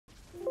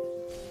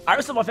Alright,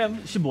 what's up, my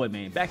family? It's your boy,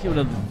 man, back here with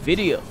another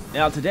video.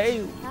 Now,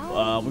 today, we're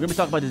gonna be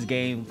talking about this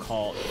game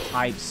called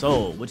Type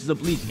Soul, which is a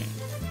Bleach game.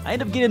 I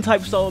ended up getting Type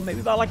Soul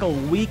maybe about like a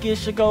week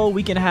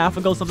and a half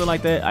ago, something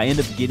like that. I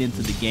ended up getting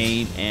into the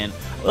game, and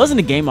it wasn't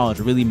a game I was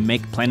really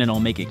planning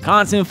on making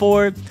content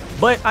for,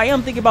 but I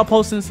am thinking about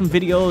posting some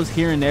videos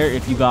here and there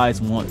if you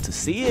guys want to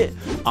see it.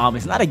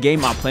 It's not a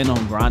game I plan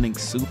on grinding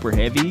super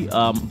heavy,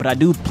 but I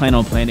do plan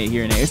on playing it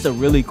here and there. It's a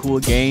really cool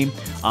game.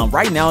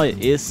 Right now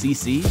it is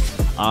CC.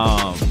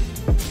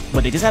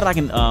 But they just had like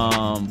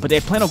but they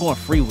plan on going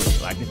free with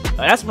it. Like,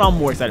 that's what I'm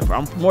more excited for.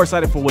 I'm more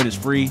excited for when it's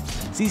free.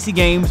 CC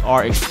games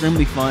are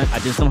extremely fun. I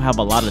just don't have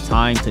a lot of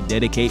time to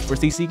dedicate for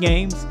CC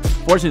games.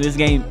 Fortunately, this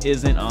game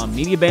isn't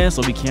media banned,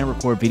 so we can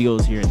record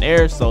videos here and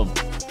there. So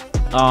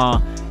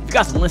if you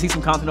guys want to see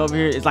some content over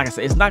here, it's like I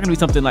said, it's not gonna be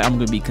something like I'm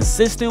gonna be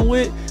consistent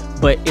with.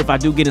 But if I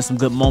do get in some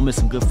good moments,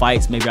 some good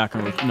fights, maybe I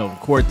can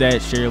record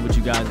that, share it with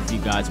you guys if you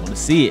guys want to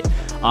see it.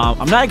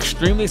 I'm not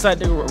extremely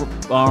excited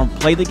to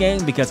play the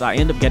game because I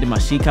end up getting my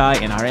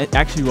Shikai, and I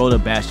actually rolled a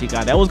bad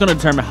Shikai. That was going to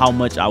determine how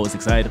much I was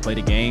excited to play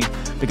the game,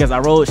 because I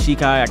rolled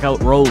Shikai,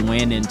 I rolled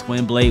Wind and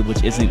Twin Blade,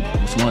 which is one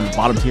of the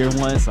bottom tier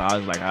ones. So I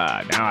was like,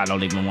 now I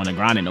don't even want to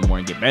grind it no more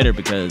and get better,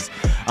 because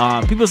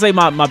people say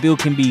my build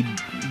can be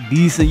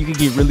decent, you can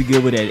get really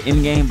good with that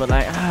in game, but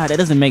like that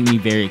doesn't make me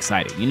very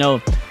excited, you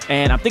know.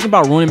 And I'm thinking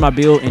about ruining my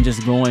build and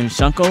just going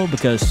Shunko,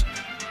 because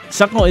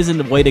Shunko isn't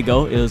the way to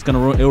go. It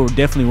will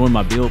definitely ruin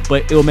my build,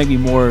 but it will make me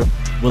more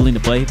willing to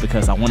play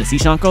because I want to see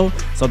Shunko.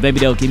 So maybe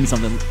they'll give me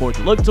something forward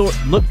to look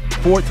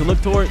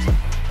towards.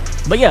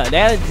 But yeah,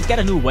 it's got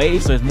a new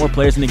wave, so there's more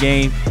players in the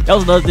game. That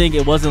was another thing.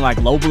 It wasn't like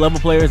low level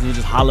players, it was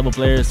just high level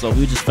players, so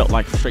we just felt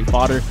like straight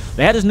fodder.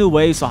 They had this new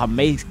wave, so I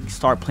may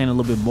start playing a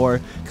little bit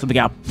more because we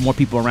got more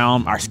people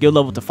around our skill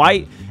level to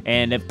fight,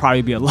 and it'd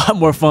probably be a lot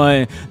more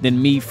fun than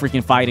me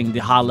freaking fighting the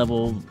high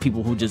level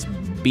people who just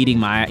beating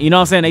my, you know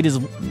what I'm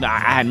saying? I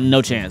had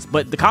no chance.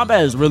 But the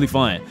combat is really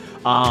fun.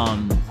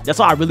 That's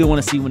why I really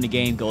want to see when the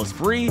game goes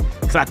free,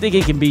 because I think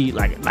it can be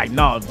like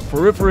no,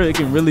 for real, it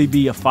can really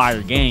be a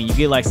fire game. You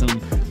get like some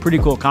pretty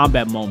cool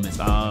combat moments.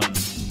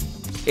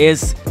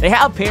 They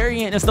have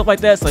parrying and stuff like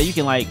that, so you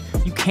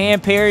can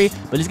parry,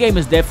 but this game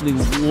is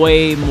definitely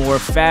way more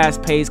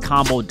fast-paced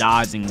combo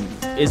dodging.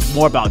 It's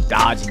more about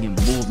dodging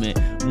and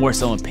movement more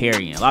so than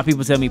parrying. A lot of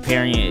people tell me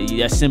parrying,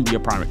 that shouldn't be your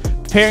primary.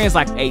 Parrying is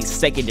like a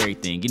secondary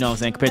thing, you know what I'm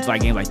saying, compared to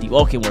like games like the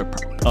Oaken where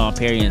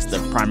parrying is the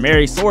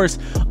primary source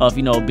of,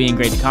 you know, being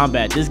great in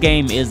combat. This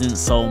game isn't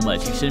so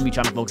much. You shouldn't be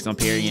trying to focus on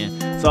parrying.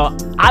 So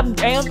I am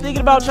thinking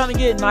about trying to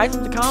get nice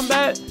with the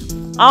combat.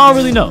 I don't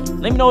really know.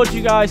 Let me know what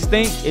you guys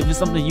think, if it's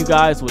something you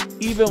guys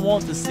would even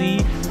want to see.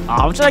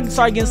 I'm trying to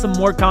start getting some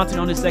more content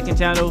on this second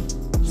channel.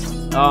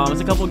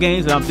 There's a couple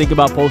games that I'm thinking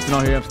about posting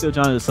on here. I'm still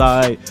trying to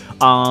decide.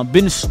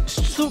 Been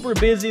super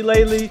busy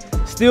lately.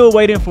 Still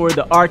waiting for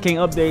the Arcane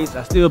updates.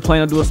 I still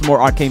plan on doing some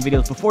more Arcane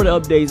videos before the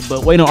updates,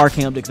 but waiting on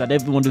Arcane updates. I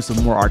definitely want to do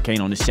some more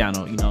Arcane on this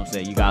channel. You know what I'm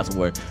saying? You guys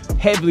were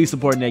heavily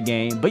supporting that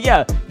game. But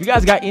yeah, if you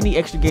guys got any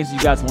extra games you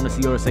guys want to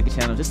see on the second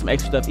channel, just some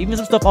extra stuff, even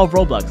some stuff off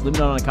Roblox, let me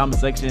know in the comment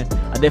section.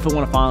 I definitely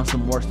want to find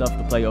some more stuff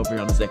to play over here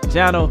on the second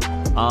channel.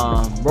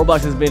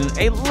 Roblox has been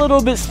a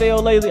little bit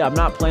stale lately. I'm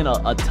not playing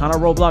a ton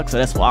of Roblox, so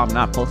that's why I'm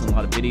not posting a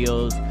lot of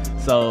videos.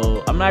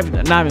 So I'm not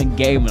even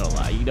gaming a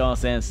lot, you know what I'm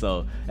saying?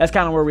 So that's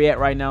kind of where we're at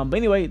right now. But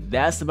anyway,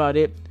 that's about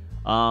it.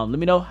 Let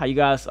me know how you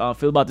guys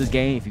feel about this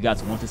game, if you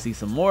guys want to see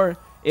some more.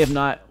 If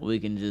not, we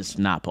can just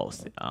not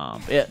post it.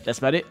 Yeah, that's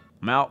about it.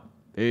 I'm out.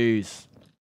 Peace.